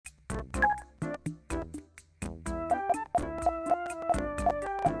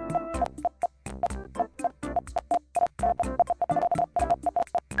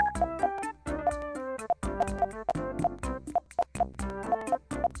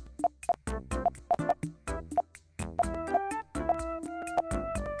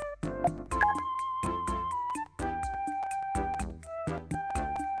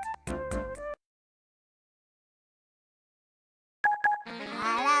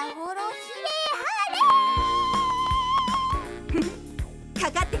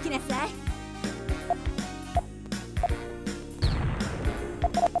ない。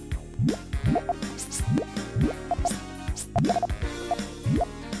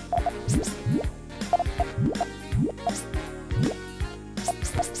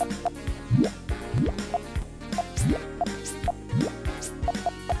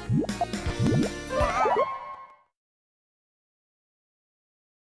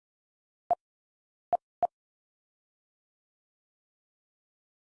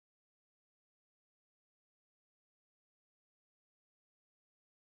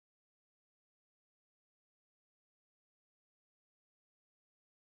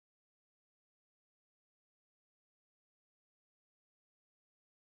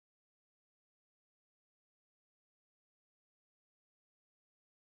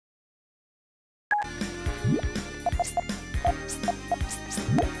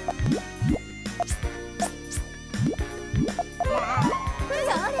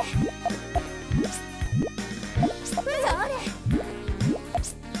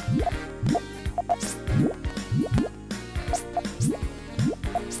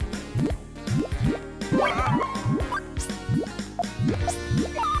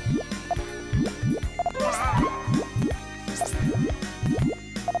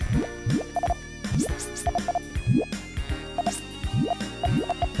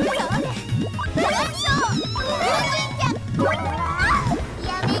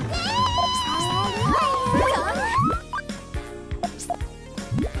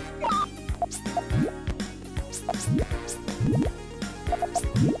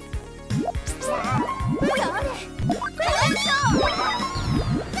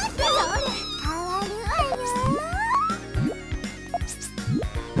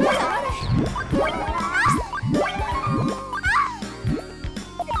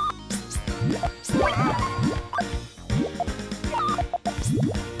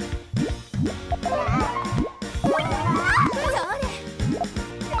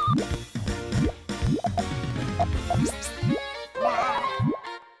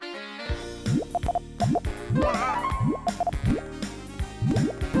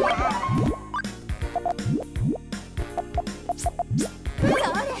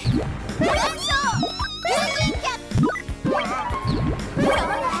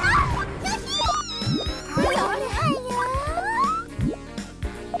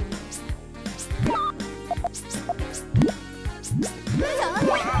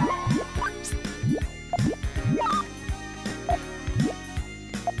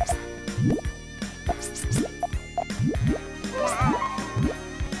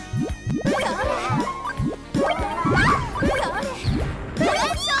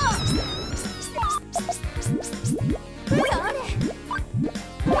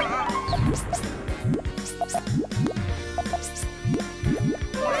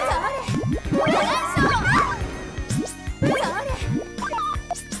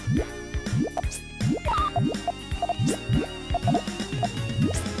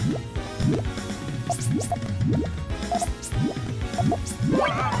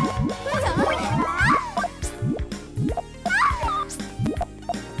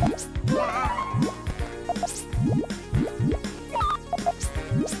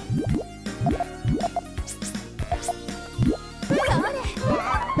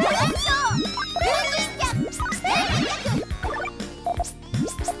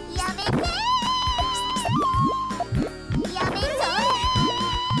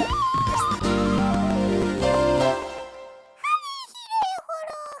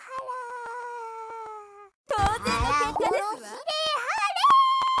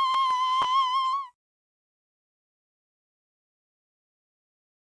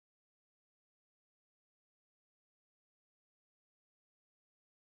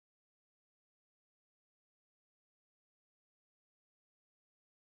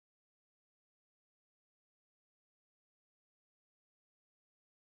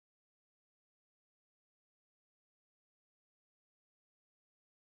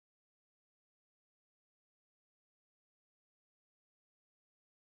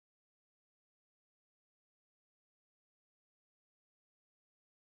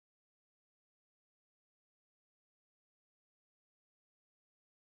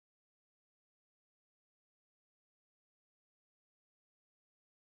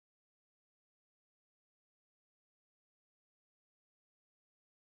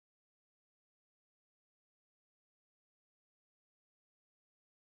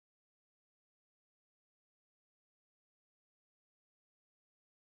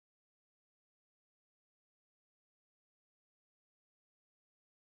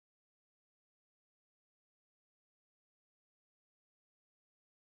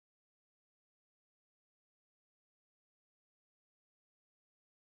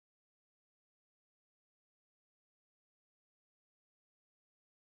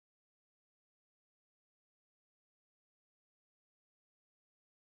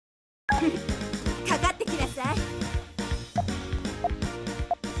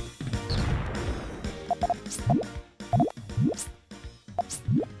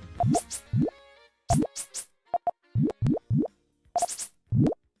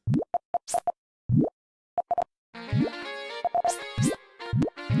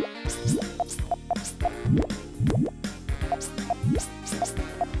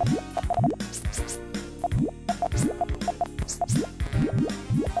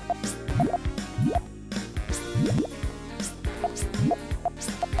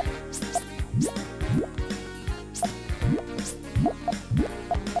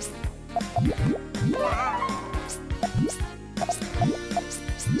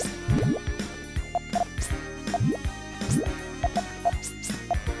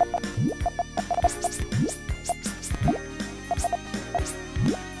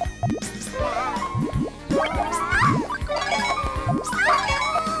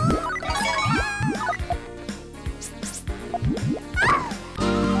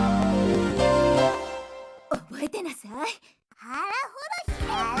覚えてなさい。腹ほろひ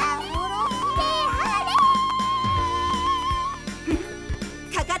れは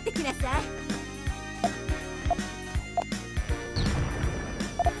れ。かかってきなさい。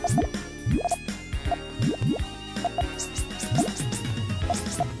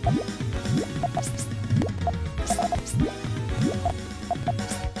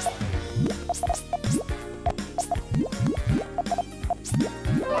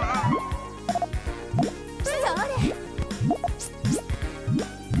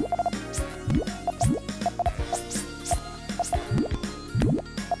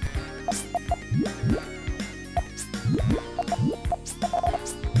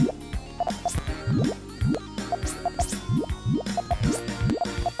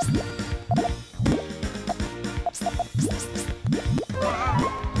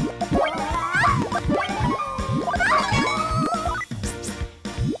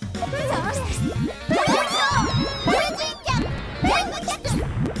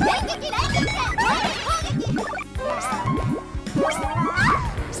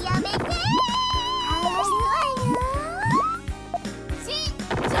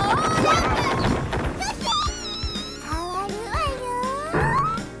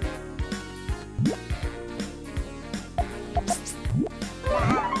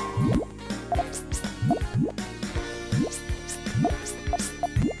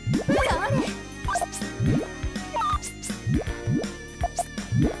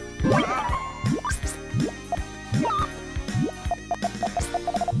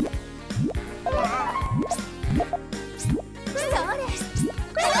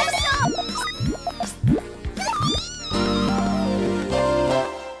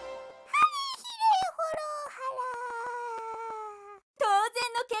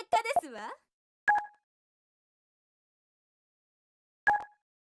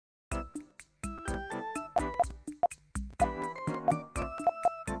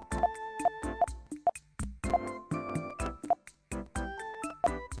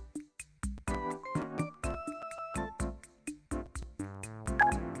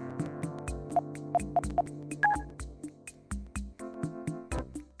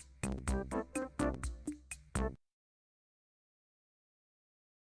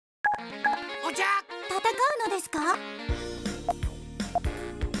お茶。戦うのですか？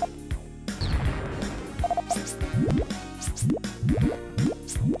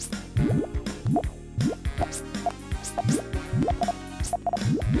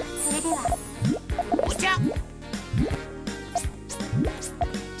それではお茶。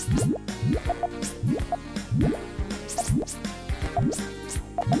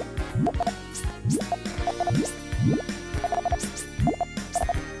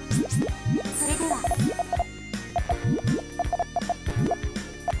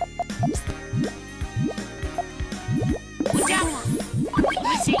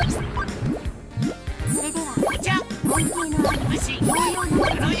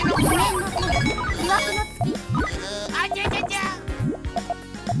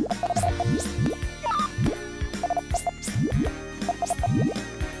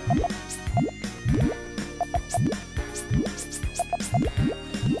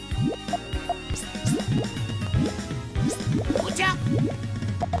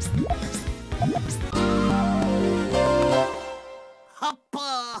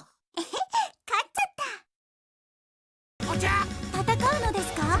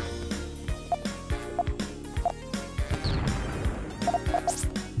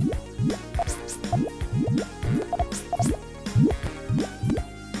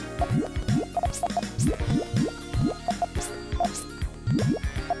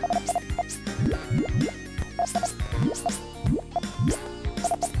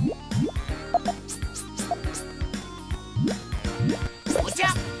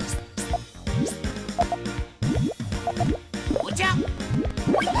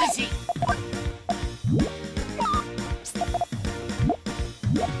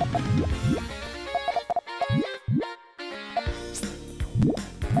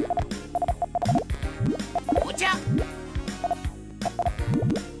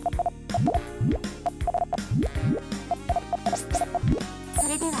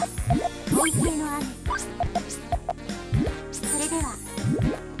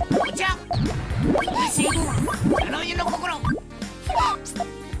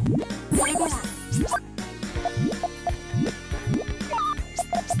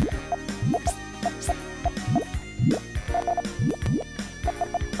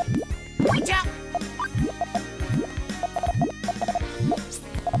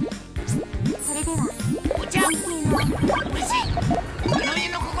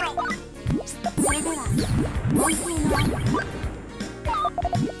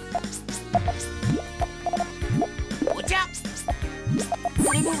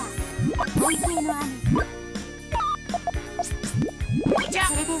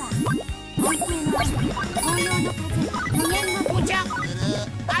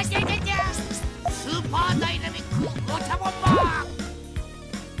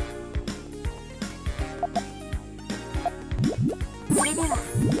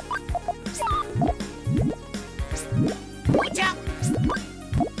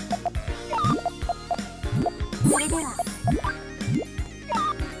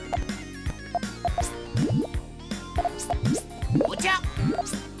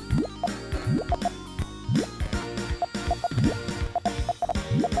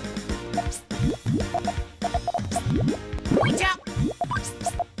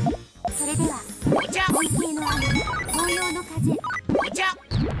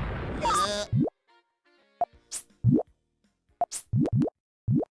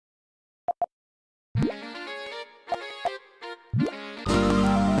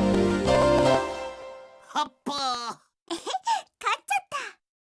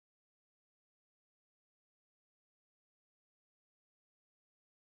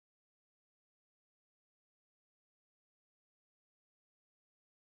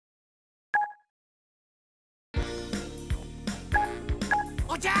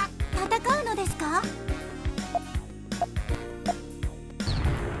うのですか？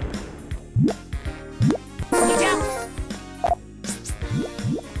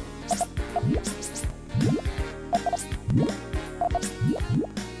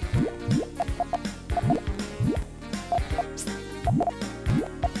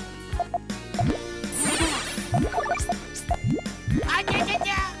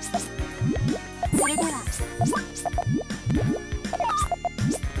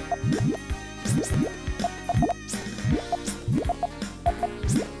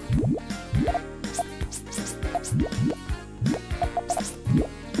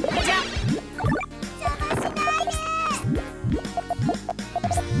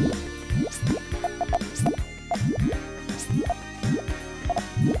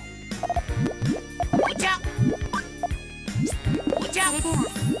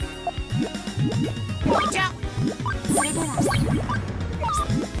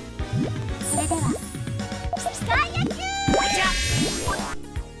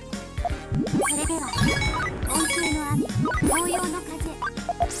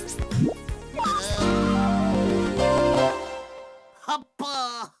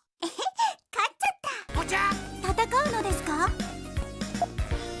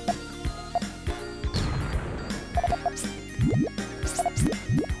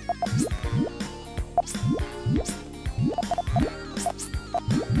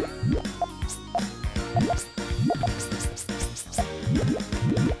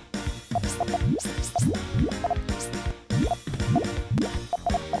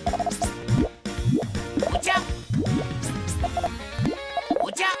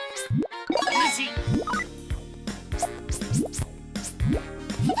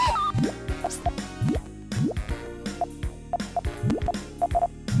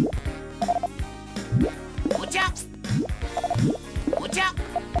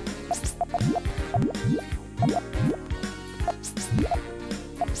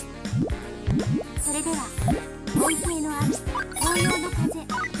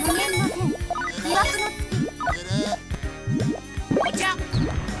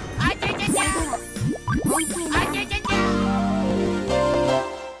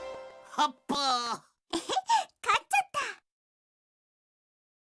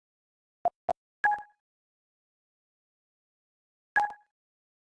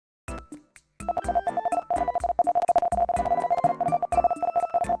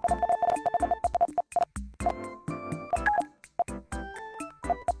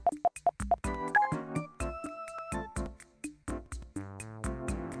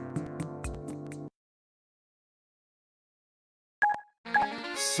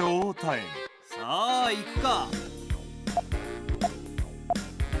ショータイム。さあ行くか。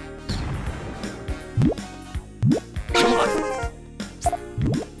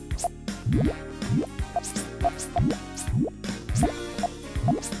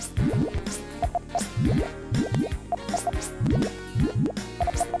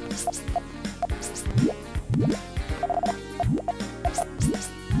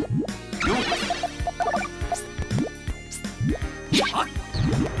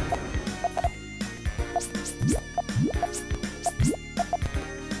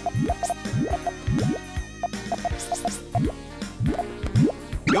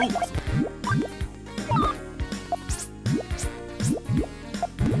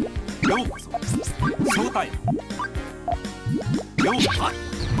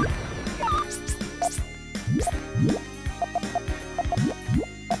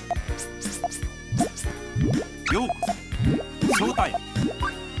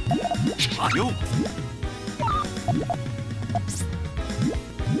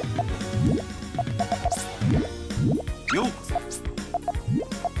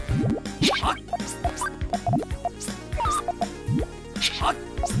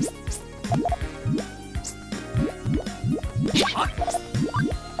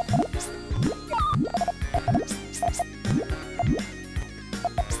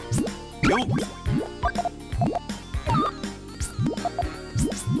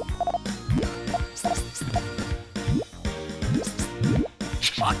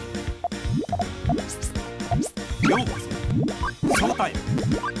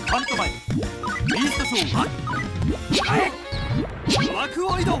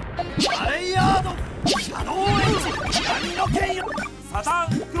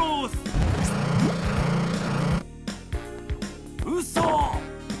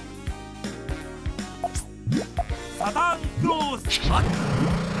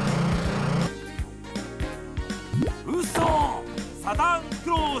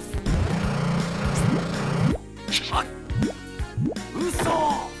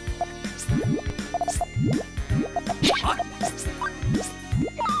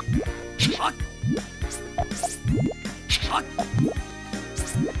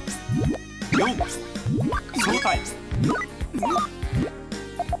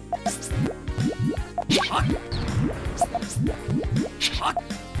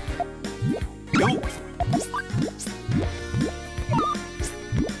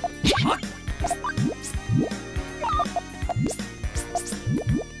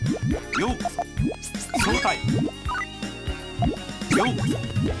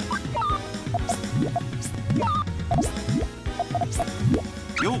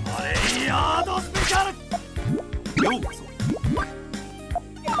ようバレイヤードスペシャル。ようこそ。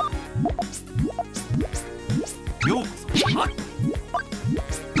ようこそ。はっ。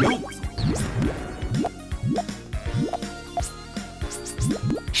ようこそ。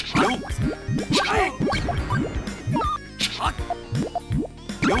ようこそ。はい。はっ。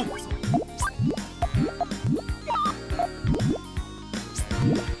ようこそ。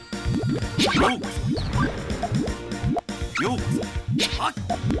ようこそ。ようこそ。はっ。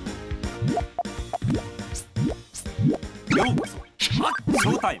ようこそ。はっ。シ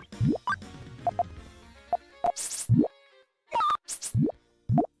ョータイム。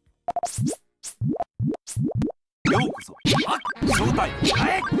ようこそ。はっ。ショータイム。は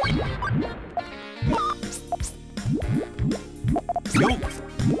い。ようこそ。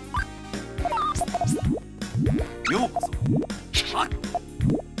ようこそ。はっ。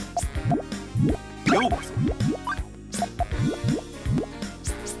ようこそ。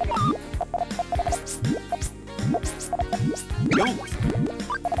ようこそ。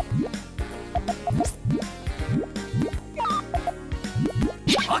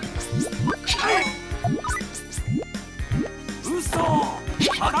はっ。はい。嘘。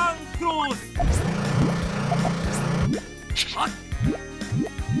パターンクローズ。はっ。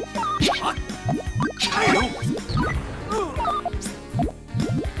はっ。はい。ようこそ。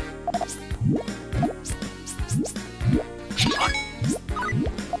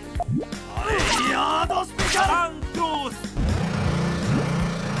ヤードスペシャルランクローズ。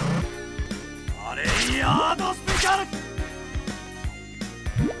バレイヤードスペシャル。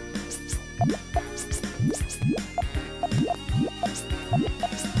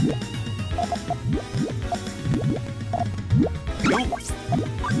ようこそ。シ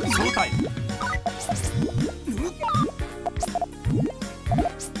ョータイム。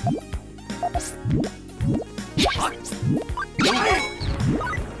はっ。ようこそ。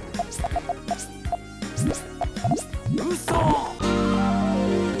嘘。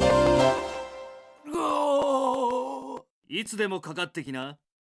いつでもかかってきな。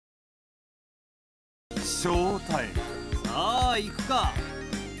ショータイム。さあ行くか。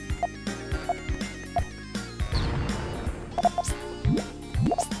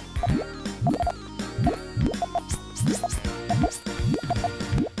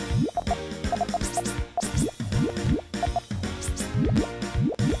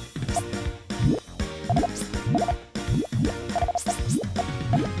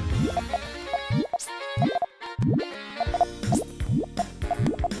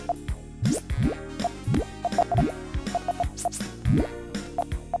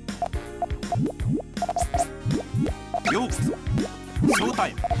ようこそ。ショータ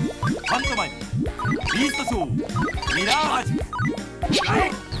イム。パントマイム。ビーストショー。ミラーマジック。は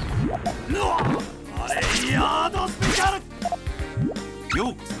い。バレイヤードスペシャル。よ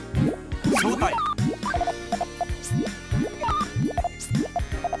うこそ。ショータイム。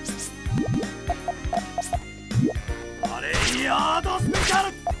バレイヤードスペシャ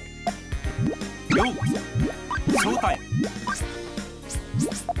ル。ようこそ。ショータイム。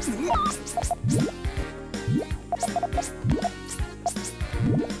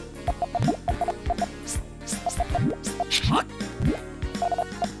はっ。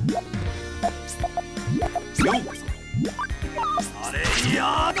ようこそ。バレイヤ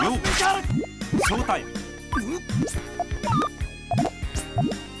ードスペシャル。ショータイム。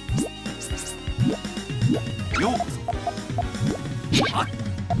ようこそ。はっ。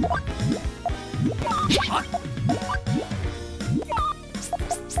はっ。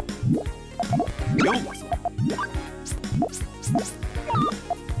ようこそ。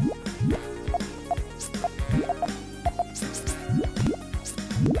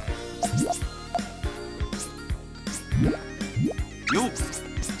ようこそ。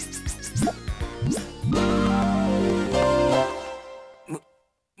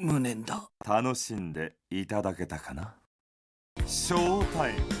無念だ。楽しんでいただけたかな。ショータ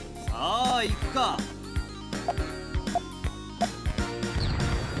イム。さあ行くか。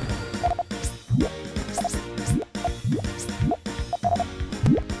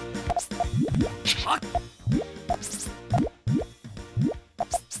はっ。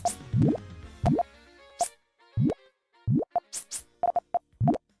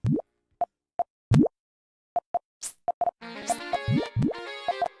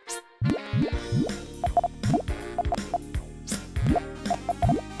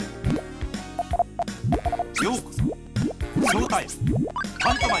ようこそ。ショータイム。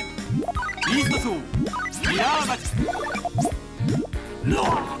パントマイム。ビーストショー。ミラーマジック。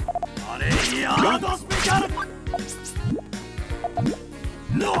バレイヤードスペシャル。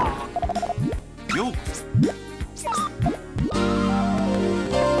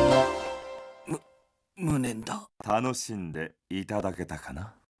楽しんでいただけたか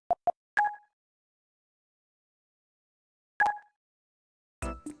な。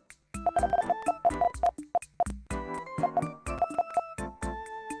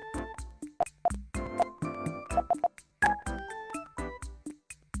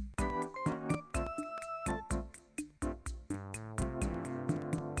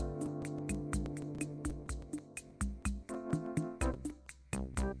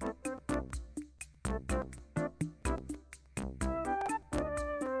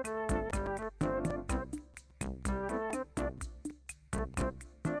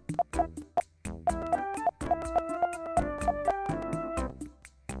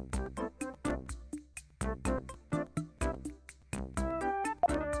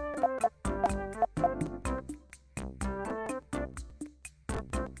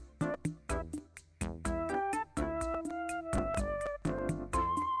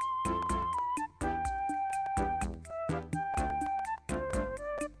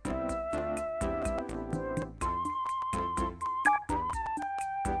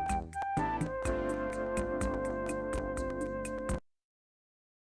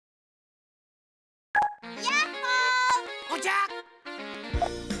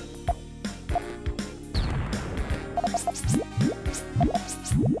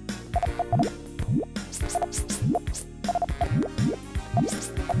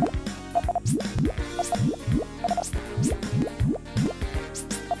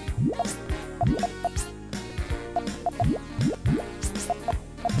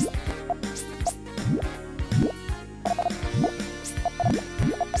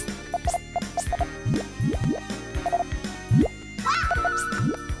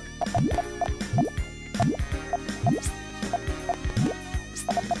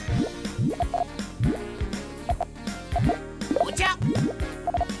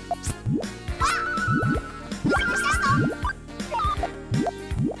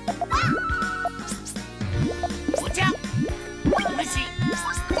お茶。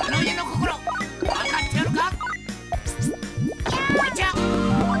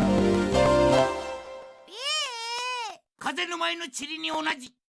風の前の塵に同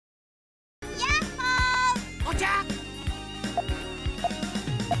じ。ヤッホー。お茶。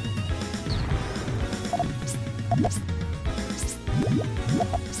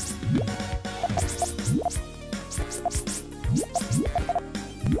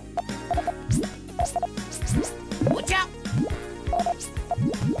お茶。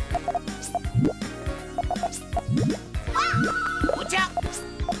お茶。お茶。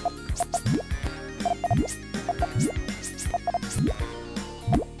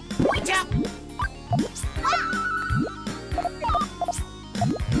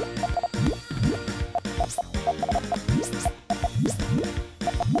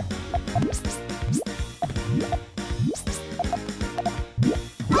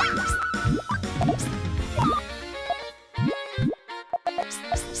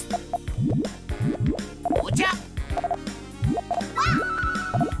お茶。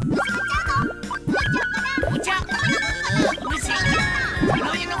お茶。虫。身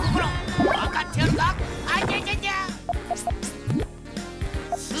の家の心、分かっておるか。あちゃちゃちゃ。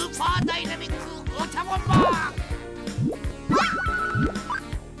スーパーダイナミックお茶ボンバー。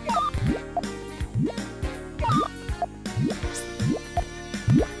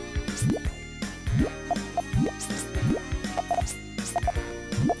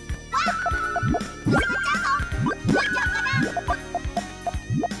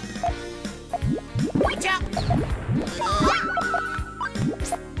お茶。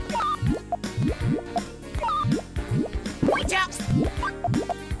お茶。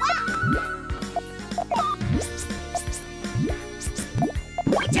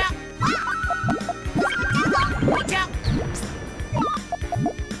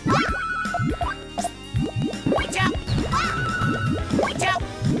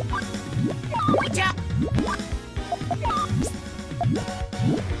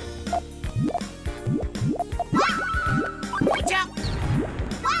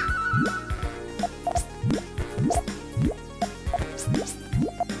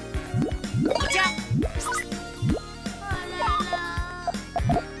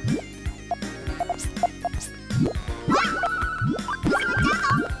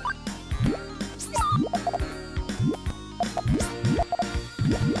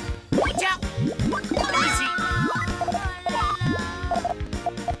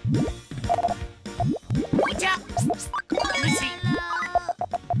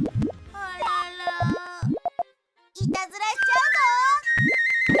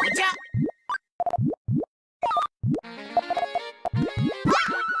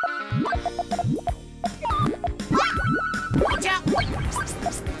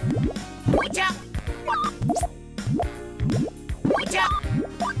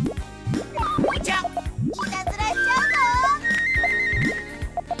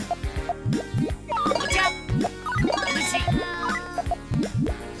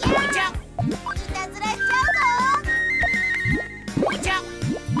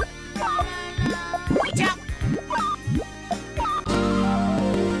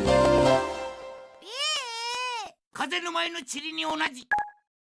の塵に同じ。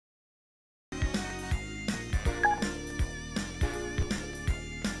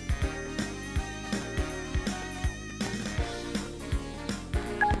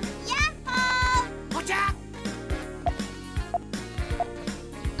お茶。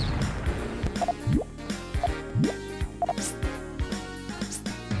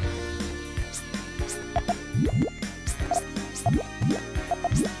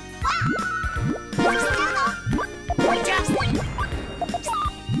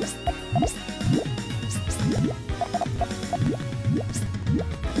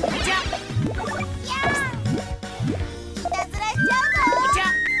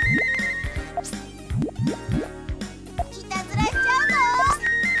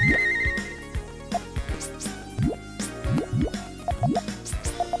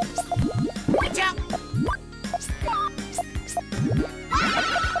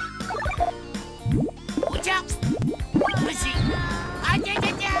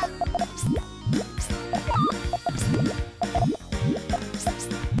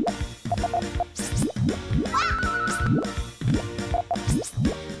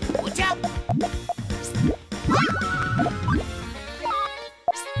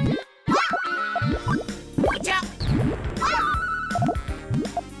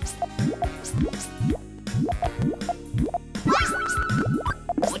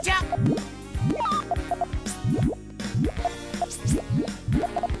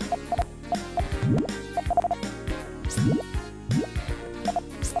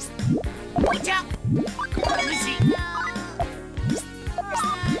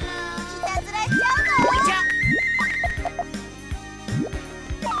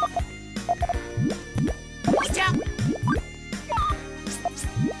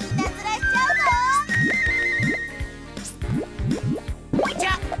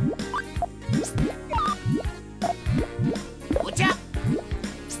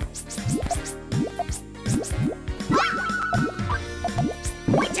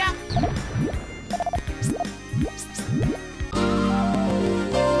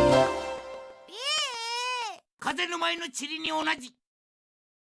風の前の塵に同じ。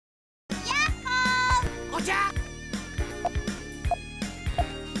お茶。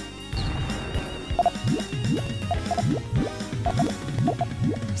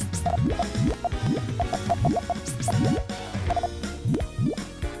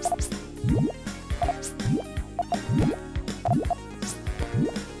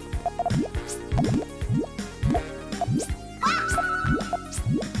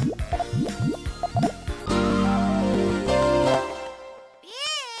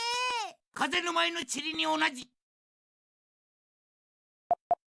風の前の塵に同じ。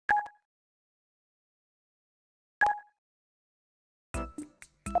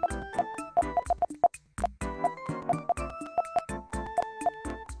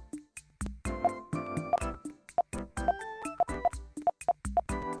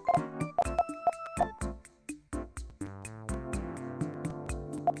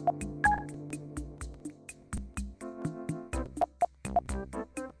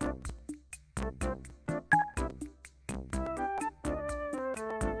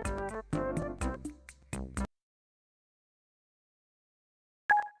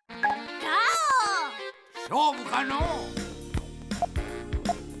勝負かのう。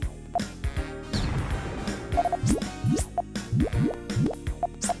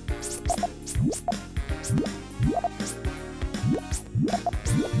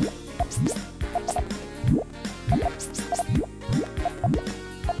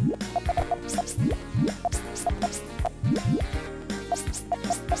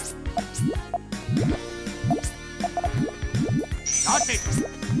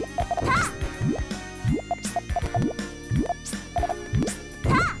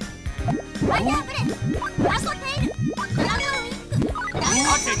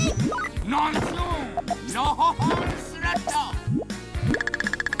さてなんとのほほんスラット。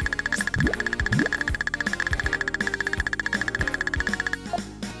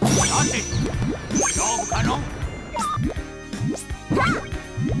さて勝負かの。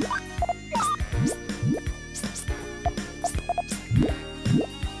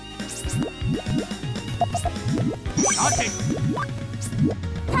さて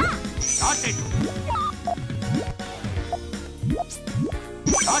さて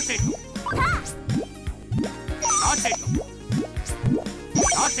さてさて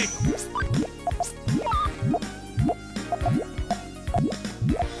さて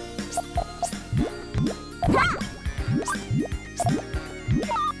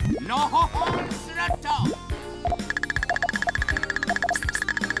のほほんスラット。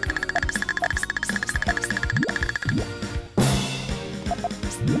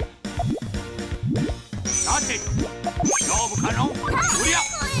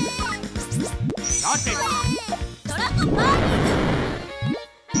さてとドラゴンバー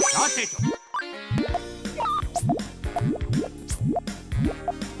さてと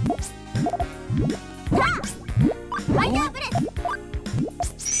ファイヤーブレ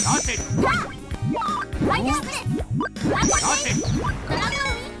スさてとファイヤーブレスさてとドラゴ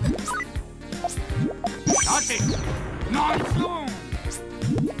ンウィングさてとナイスオン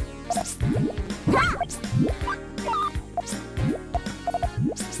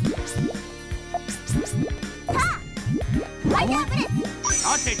ファイヤーブレス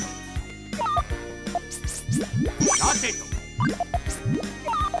さてとさてと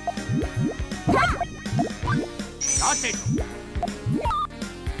さてと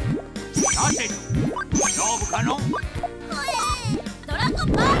さてと勝負かのドラゴ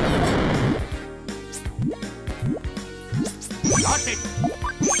ンバーさてと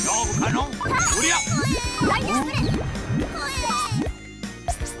勝負かのおりゃファイヤーブレス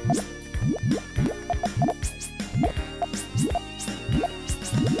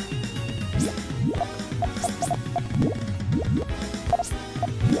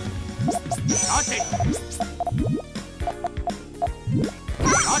さてと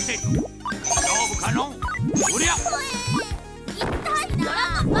さてと勝負かのおりゃ痛いなドラ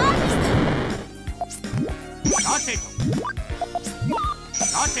ゴンバーさてと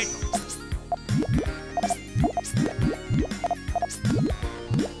さてと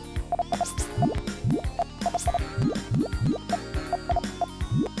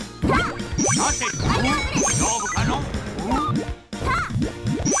さてと勝負かの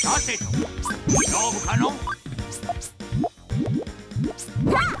さてと勝負かの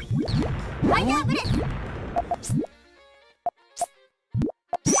ファイヤーブレス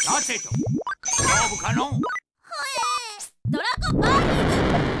さてと勝負かのドラゴンバー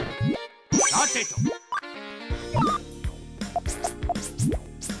さてと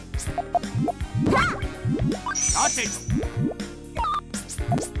さてと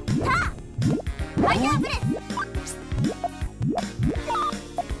ファイヤーブレス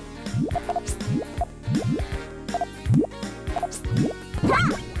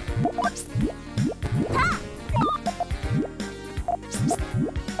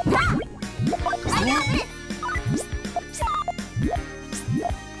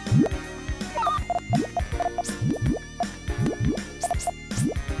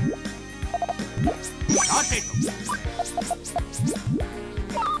さてと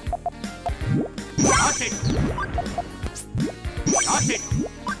さてとさてと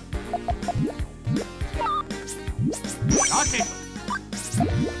さてと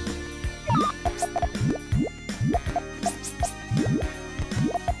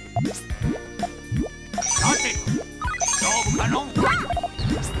さてと勝負かのフ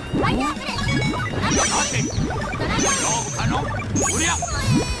ァイヤーブレスさてと勝負かのおりゃ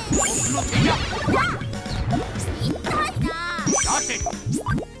僕の手じゃ痛いなさてと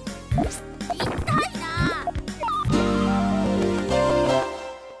痛いな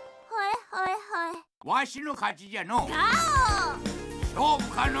ほえほえほえわしの勝ちじゃのガオ勝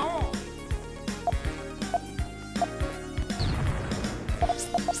負かの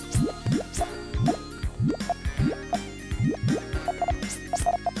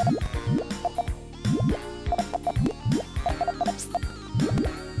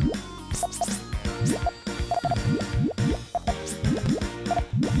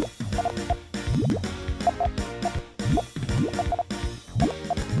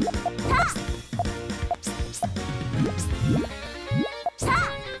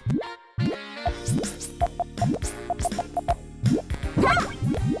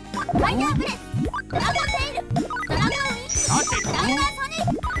ファイヤーブレスドラゴンテイルドラゴンウィングさてとダウナーソニ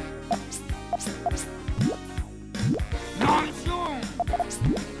ックナイスオン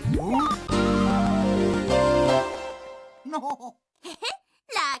の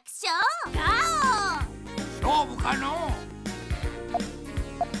楽勝ガ勝負かの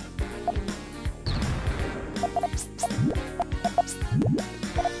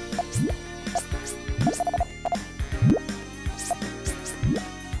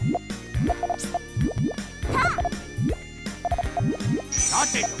さ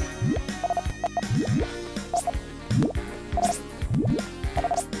てと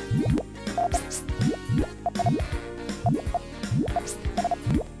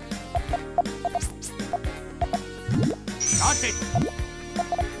さてと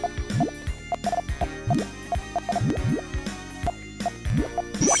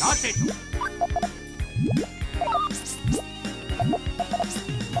さてと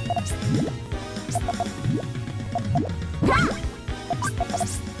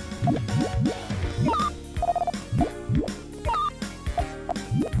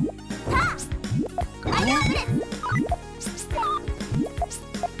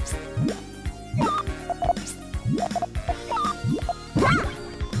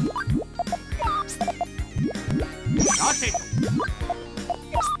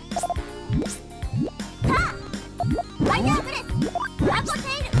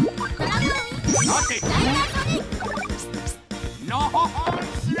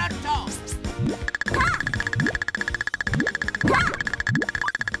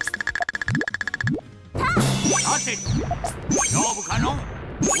て勝負かの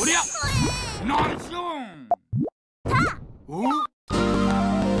おりゃなんしよんお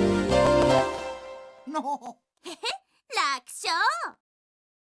のへへ、楽勝。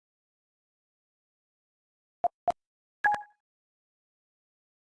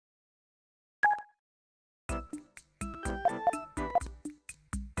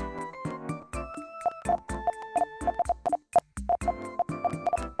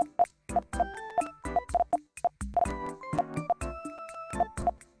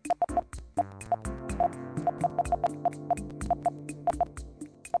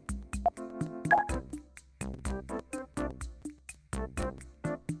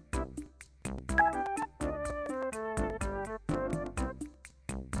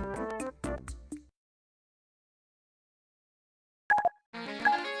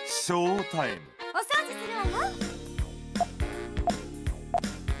ショータイム。お掃除するわよ。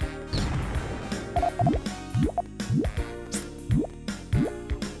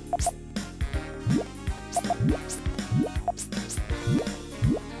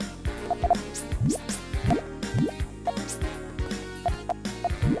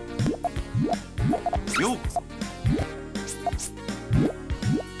ようこそ。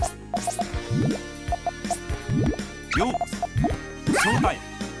ようこそ。ショータイム。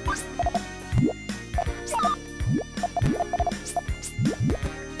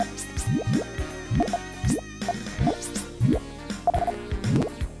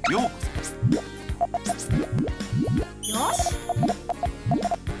ようこそ。よし。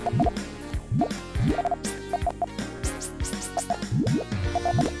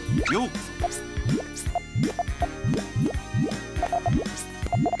ようこそ。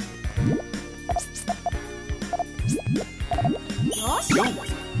よし。ようこそ。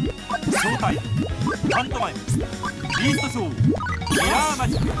ショータイム。パントマイム。ビーストショー。ミラーマ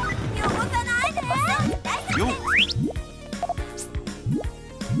ジック。汚さないで。ようこ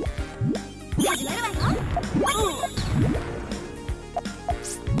始まるわよ。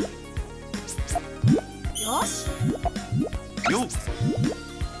よし。そ。ようこそ。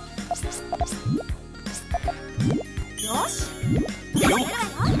よし。ようこ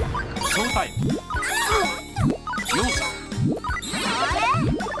そ。ショータイム。ようこそ。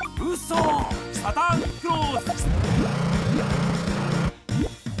嘘。サタンクロース。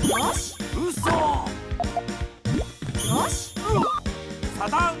よし。嘘。よし。サ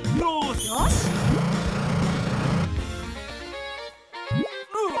タンクロース。よし。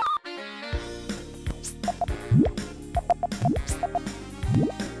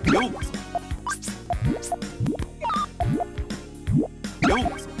ようこそ。よう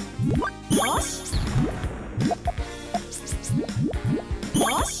こそ。よし。よ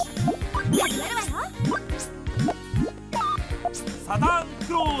し。始まるわよ。サタン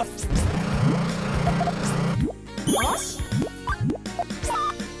クロース。よし。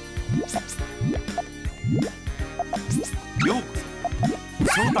ようこそ。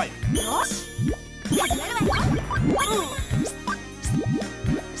ショータイム。よし。始まるわよ。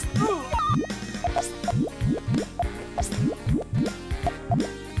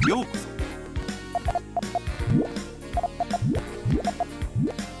ようこそ。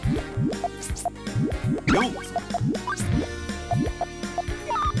ようこそ。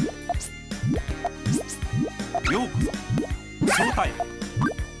ようこそ。ショータイム。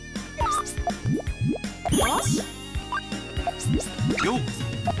よし。ようこそ。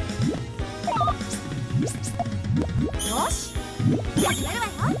よし。始まるわ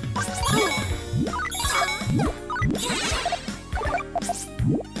よ。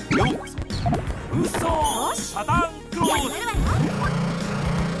ようこそ。嘘。サタンクロー始まるわよ。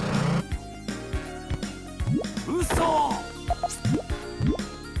ス。嘘。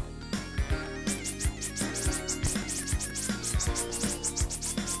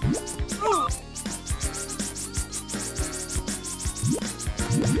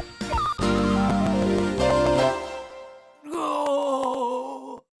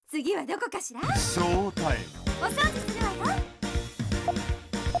次はどこかしら。ショータイム。お掃除するわよ。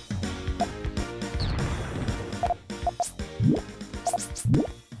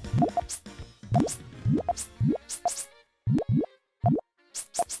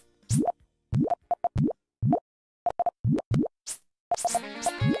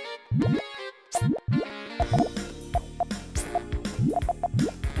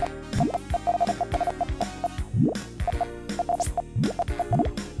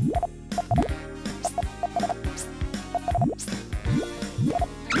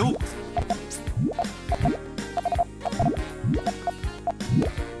ようこそ。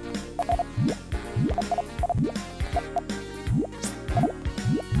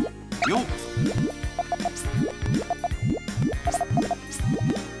ようこそ。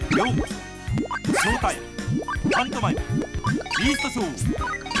パントマイム、ビーストショ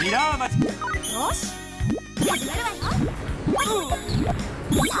ー、ミラーマジック。よし始まるわよ。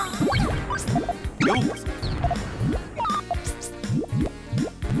ようこそ。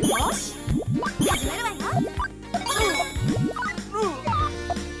よし始まるわよ。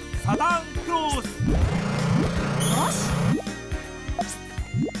サタンクロース。よし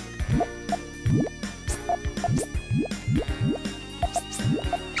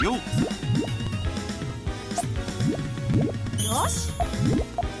ようこそ。よし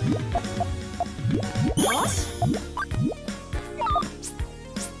よし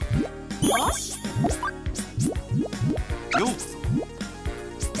よしようこそ。よう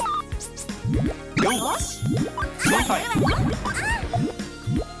こよしそ。ショータイム。よ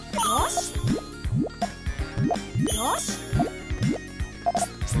しよし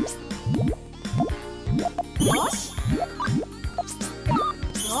よしよ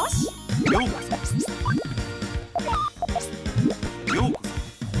しようこそ。ようこそ。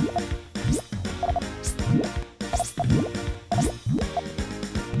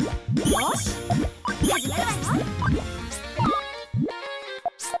よし始まるわよ。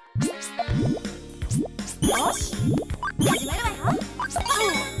よし始まるわよ。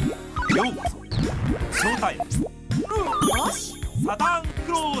ようこそ。ショータイム。よしサタン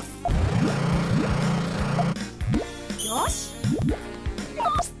クロース。よし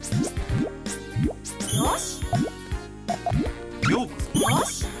よしようこそ。よ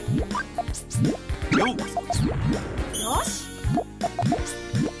しようこそ。よし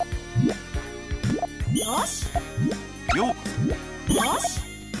よしようこそ。よし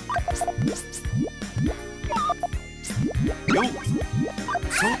ようこそ。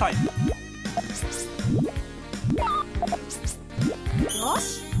ショータイム。よし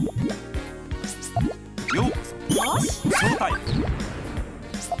ようこそ。よしショータイム。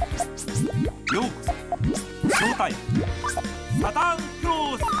ようこそ。ショータイム。サタンクロ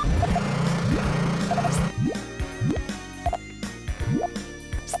ース。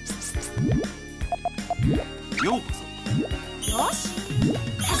ようこそ。よし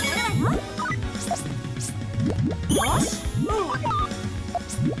始まるわよ。よし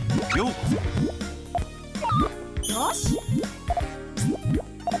ようこよし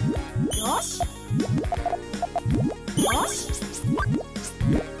よしよしそ。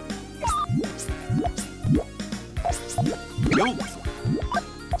ようこそ。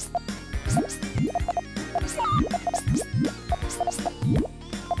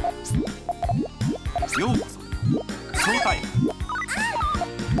ようこそ。ショータイム。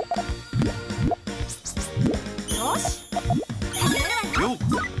よし始まるわよ。ようこ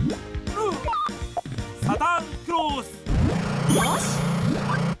そ。サタンクロース。よし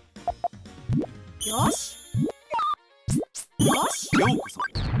よしよしようこそ。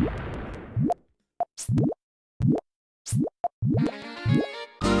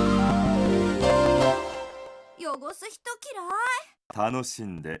汚す人嫌い。楽し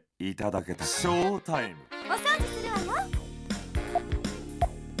んでいただけたショータイム。お掃除するわよ。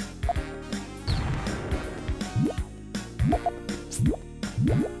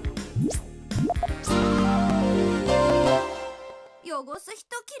汚す人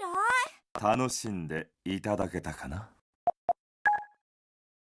嫌い。楽しんでいただけたかな。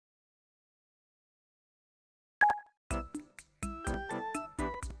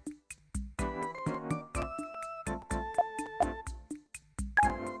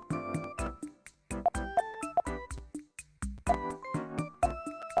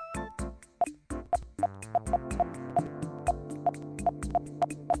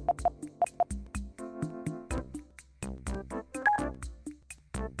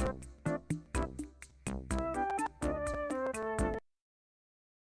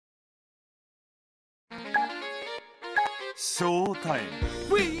ショータイ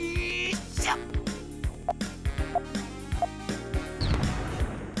ム。ウィーシャ。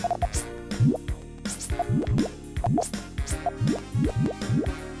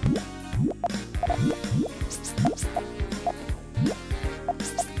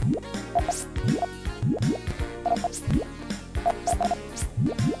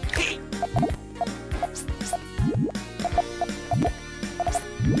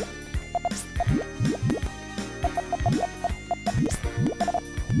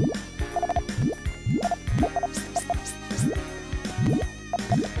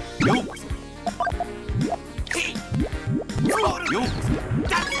ようこそ。ようこそ。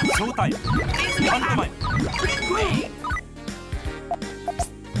ショータイム。パントマイム。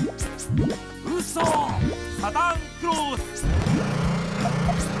嘘。サタンクロース。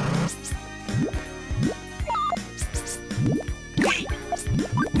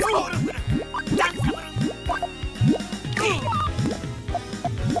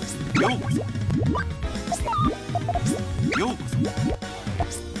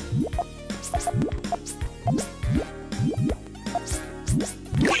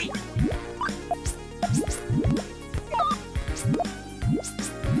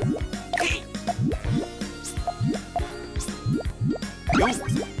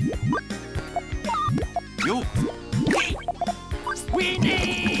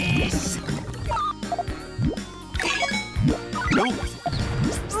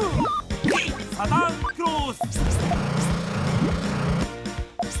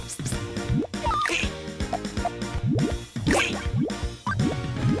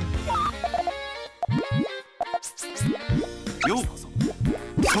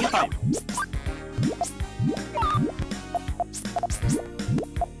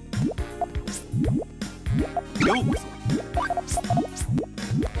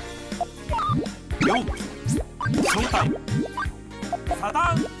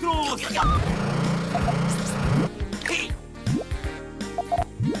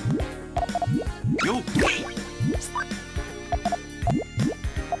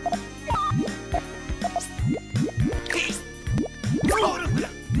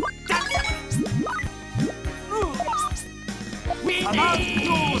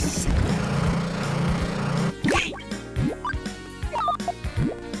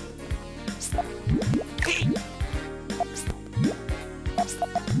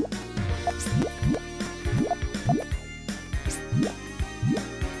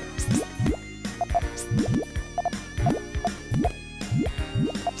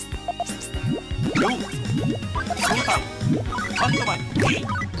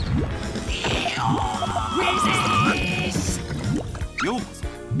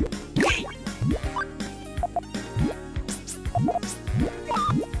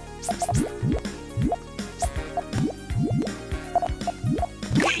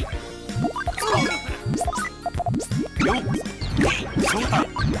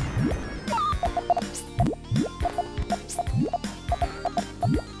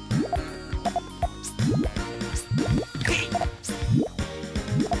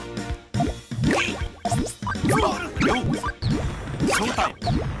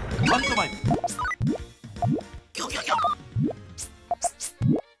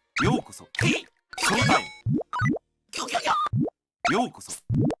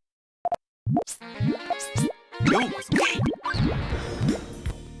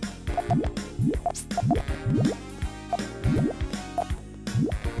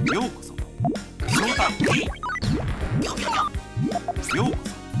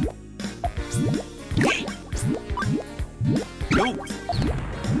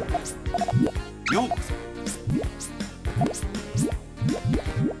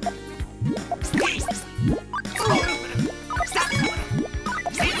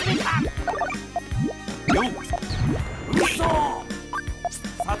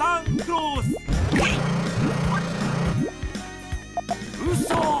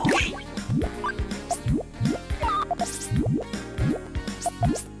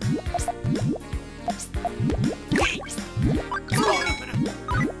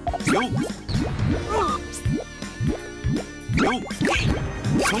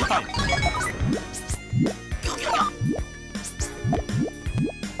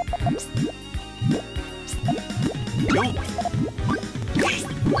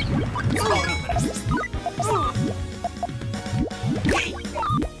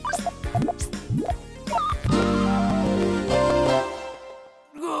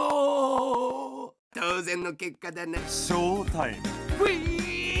当然の結果だな。ショータイム。ウ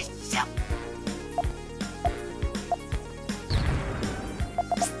ィーシャ。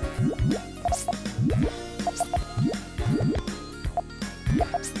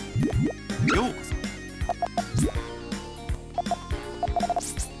ようこそ。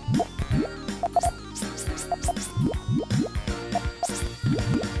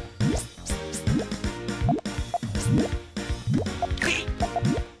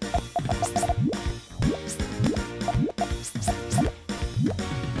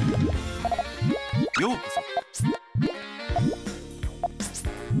ようこそ。ようこそ。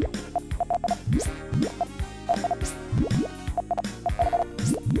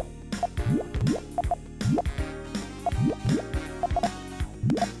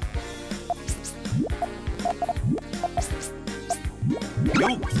よ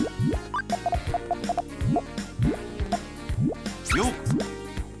うこそ。ようこそ。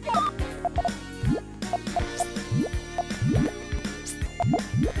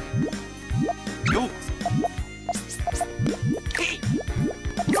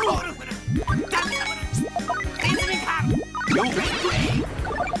ゴルフルダンサブルリズミカルようこ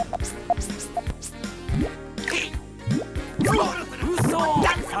ゴルフル嘘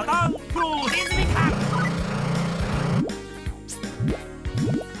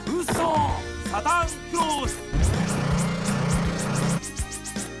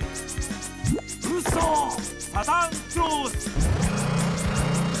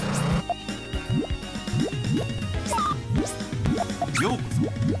ようこそ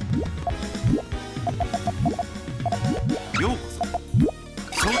ようこそ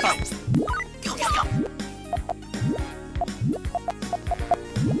ショータイム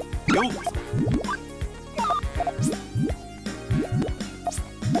ようこそ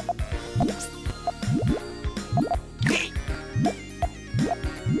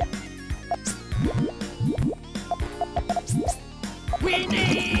フィニ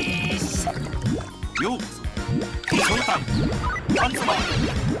ッシュ。ようこそショータイムパンツマン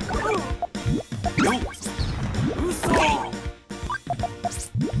ようこそ嘘。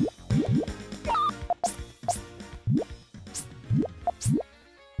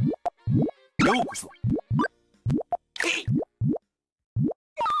ようこそ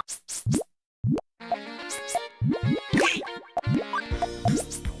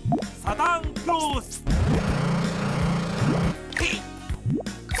サタンクロース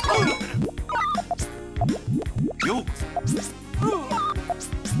ようこそ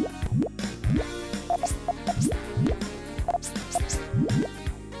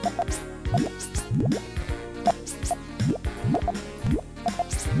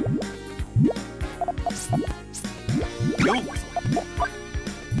ようこそ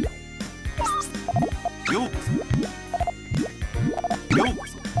ようこそようこ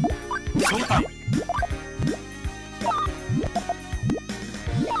そショータイム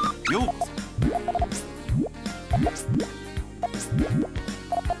ようこそ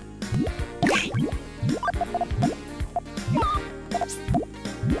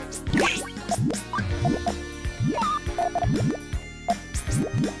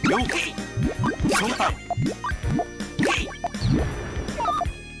ようこそショータイム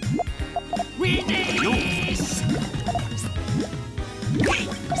フィニッシュ。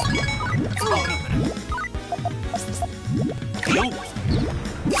ようこそ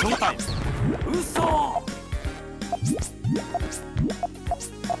ショータイム嘘。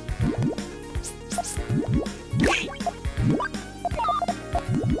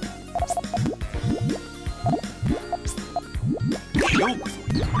ようこそ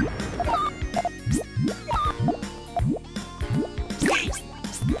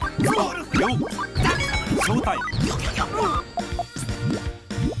ようこそショータイム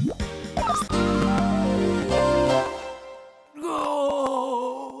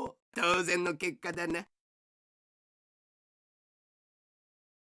当然の結果だな。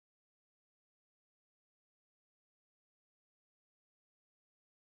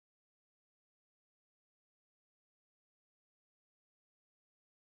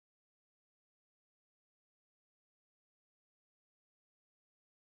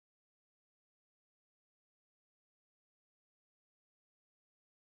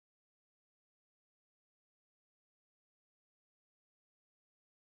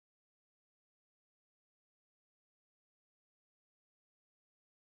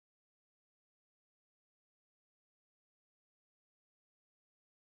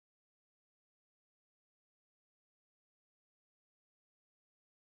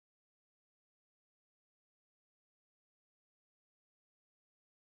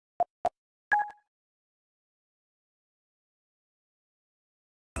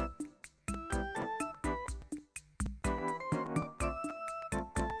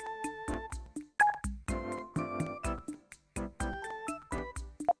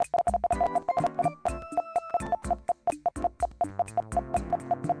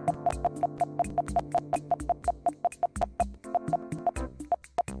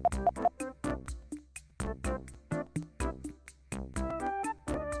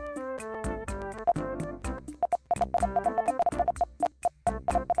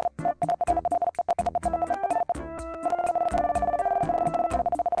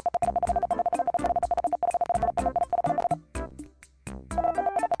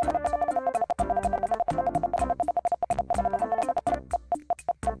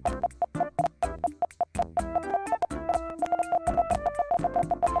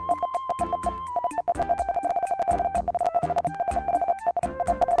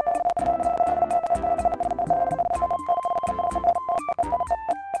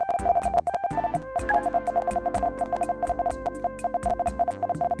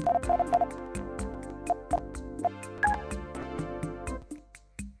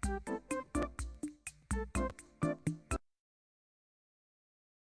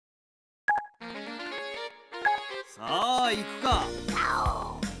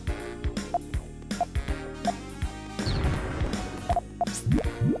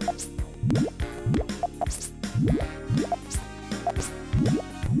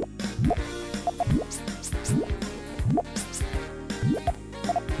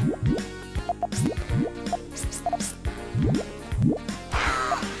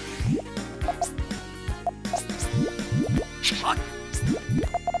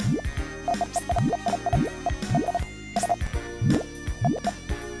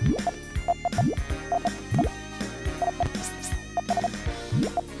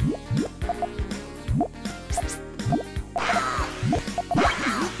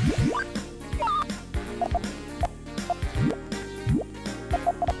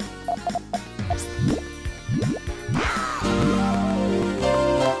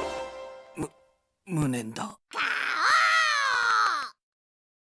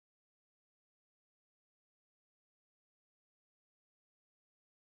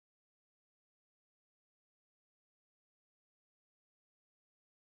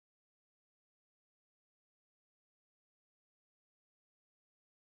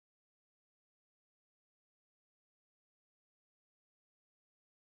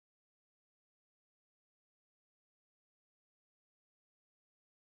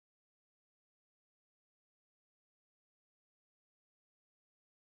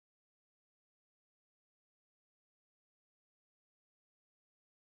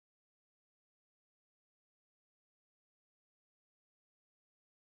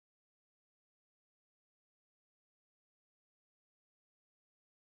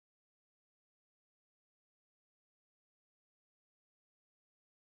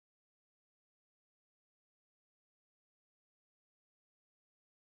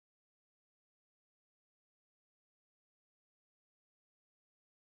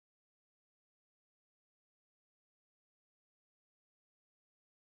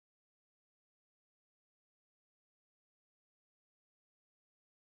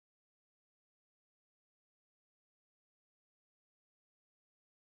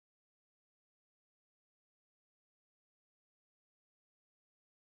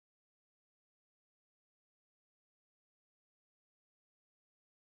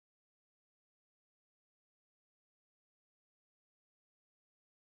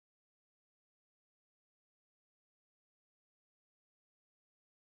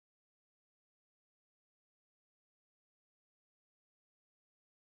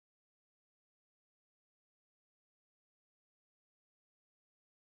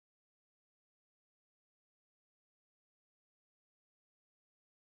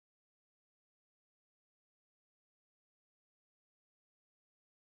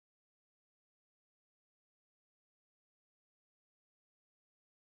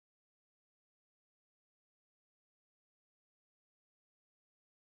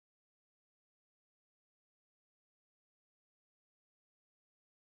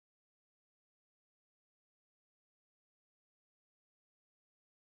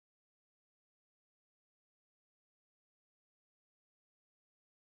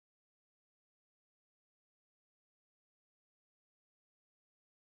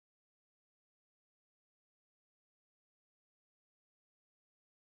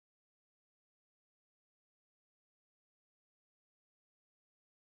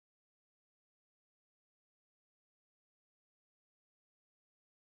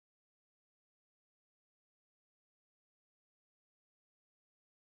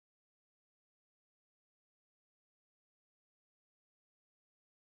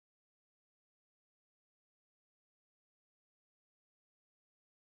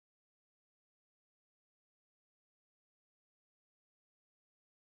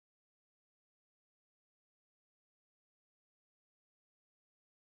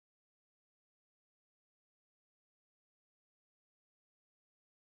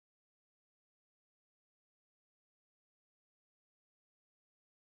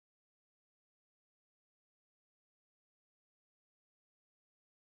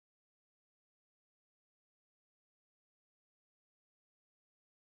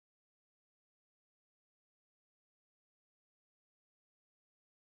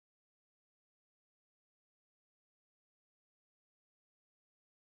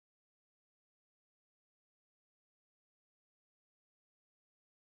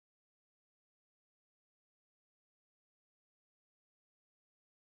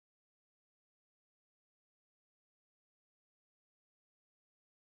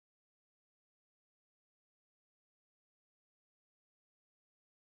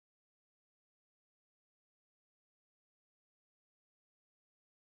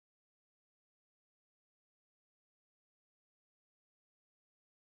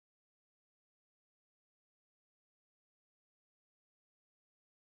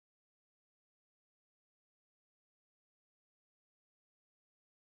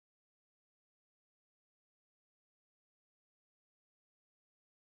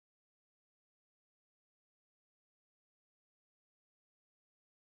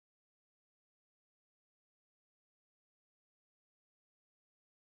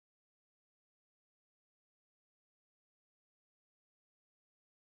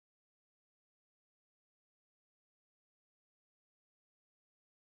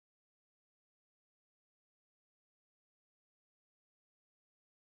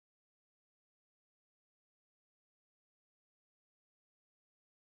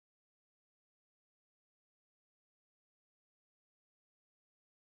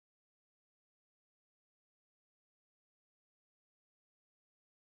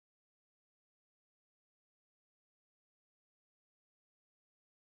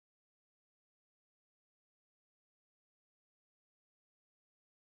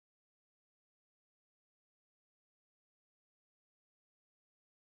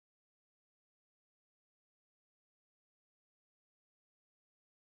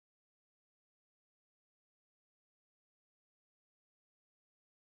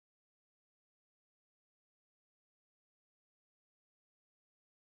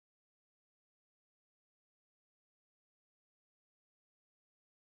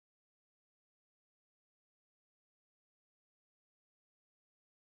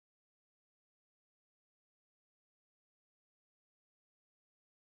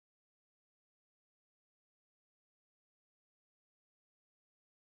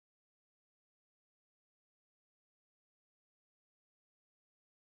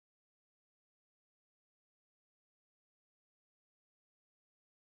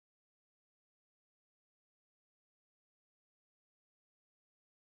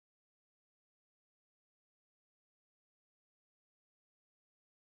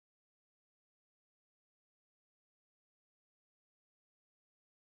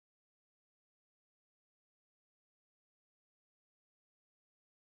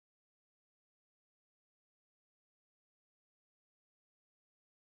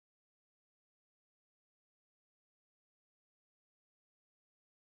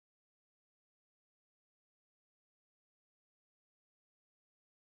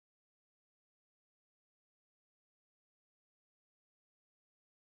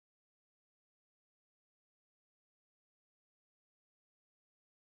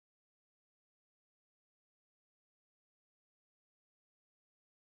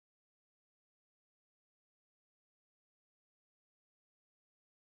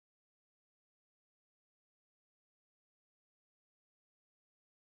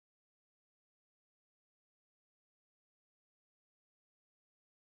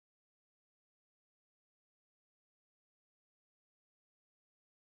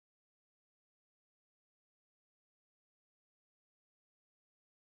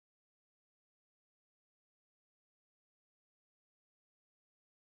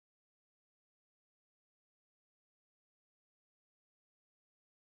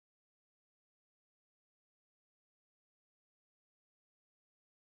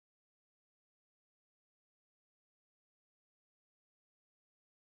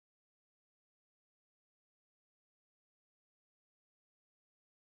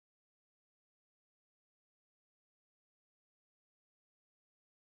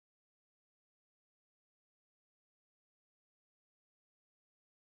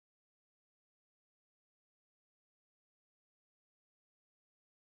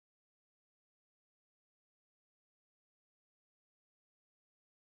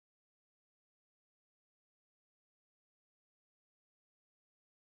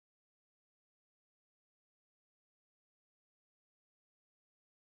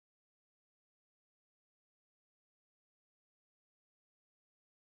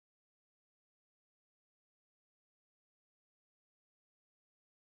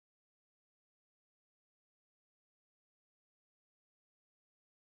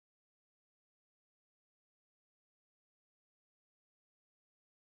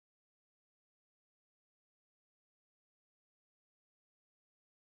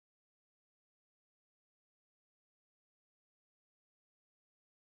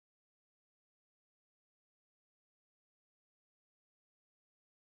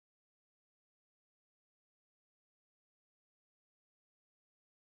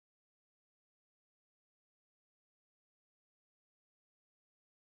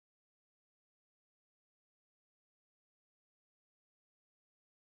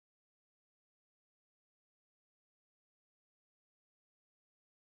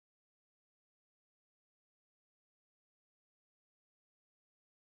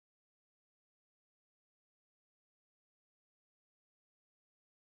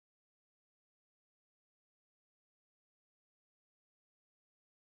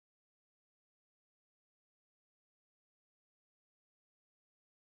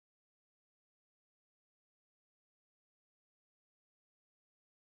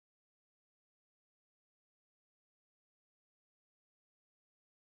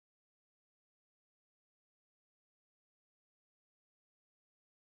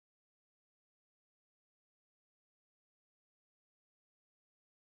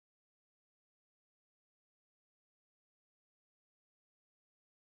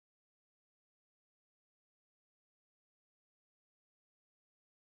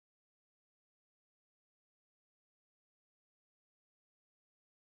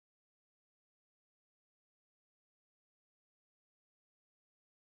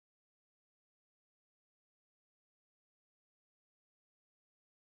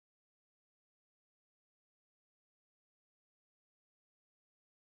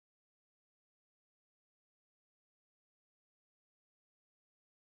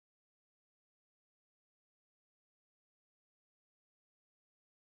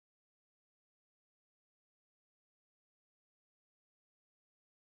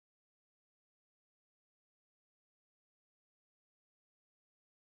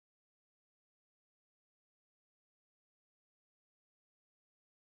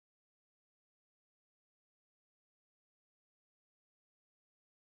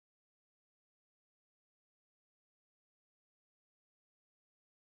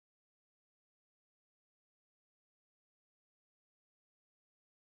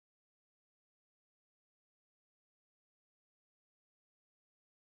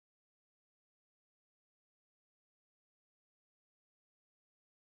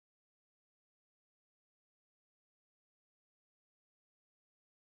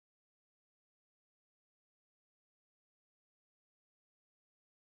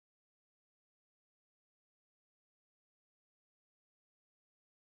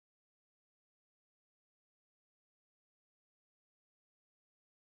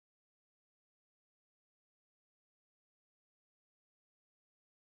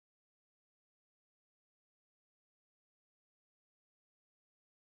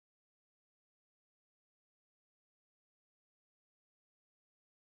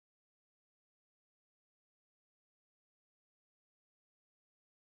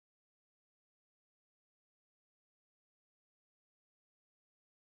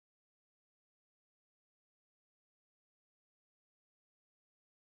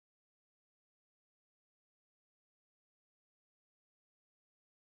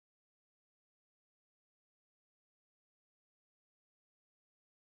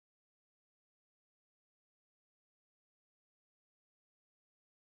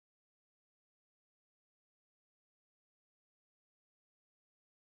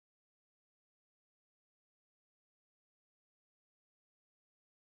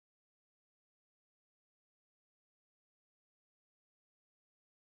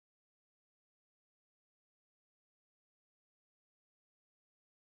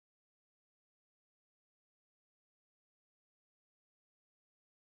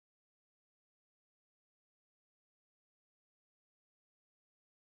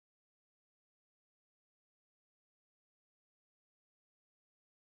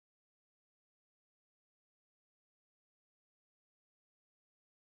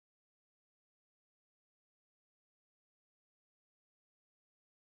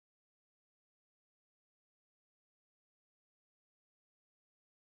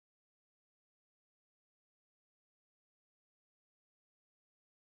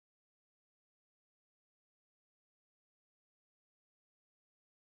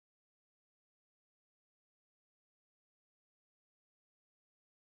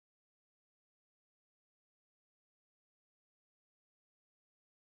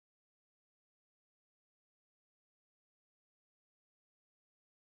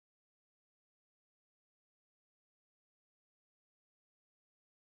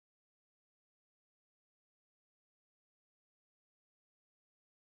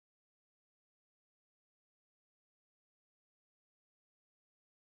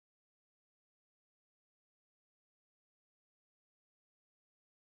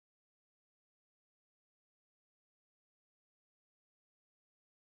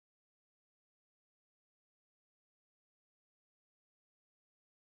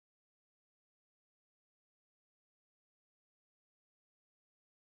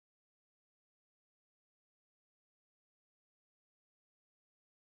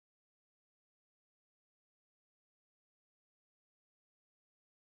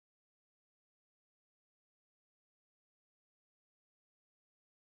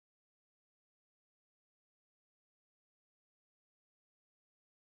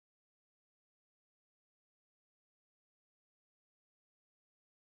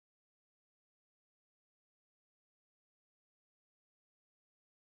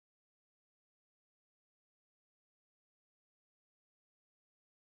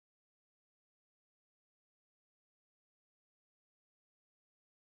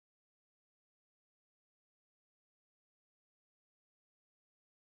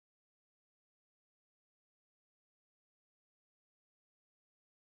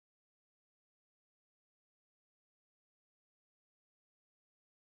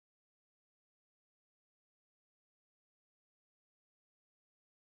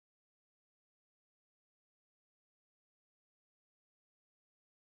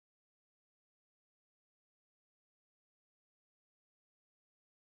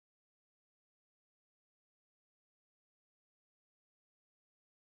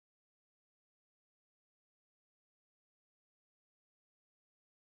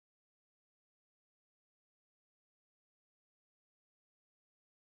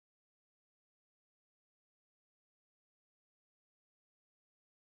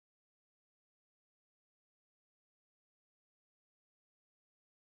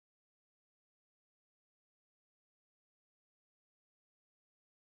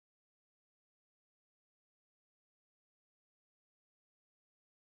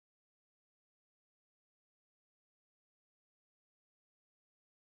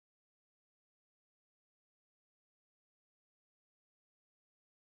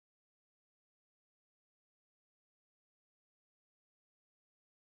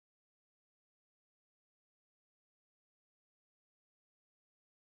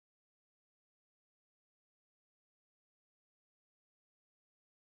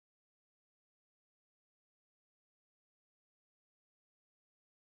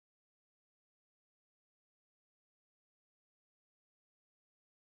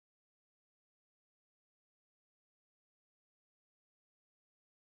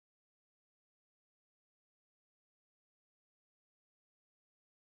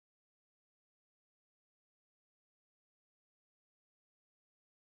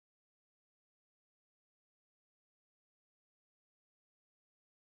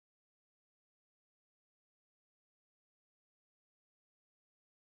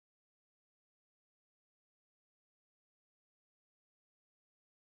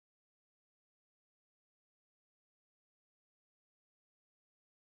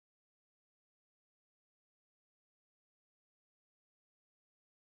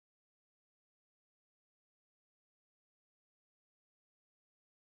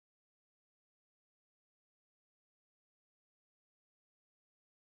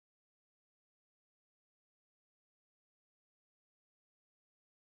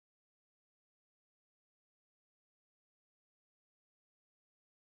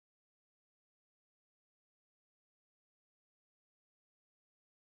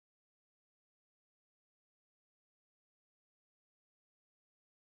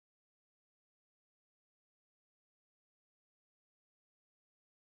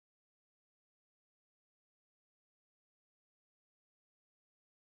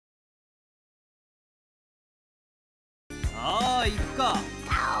か。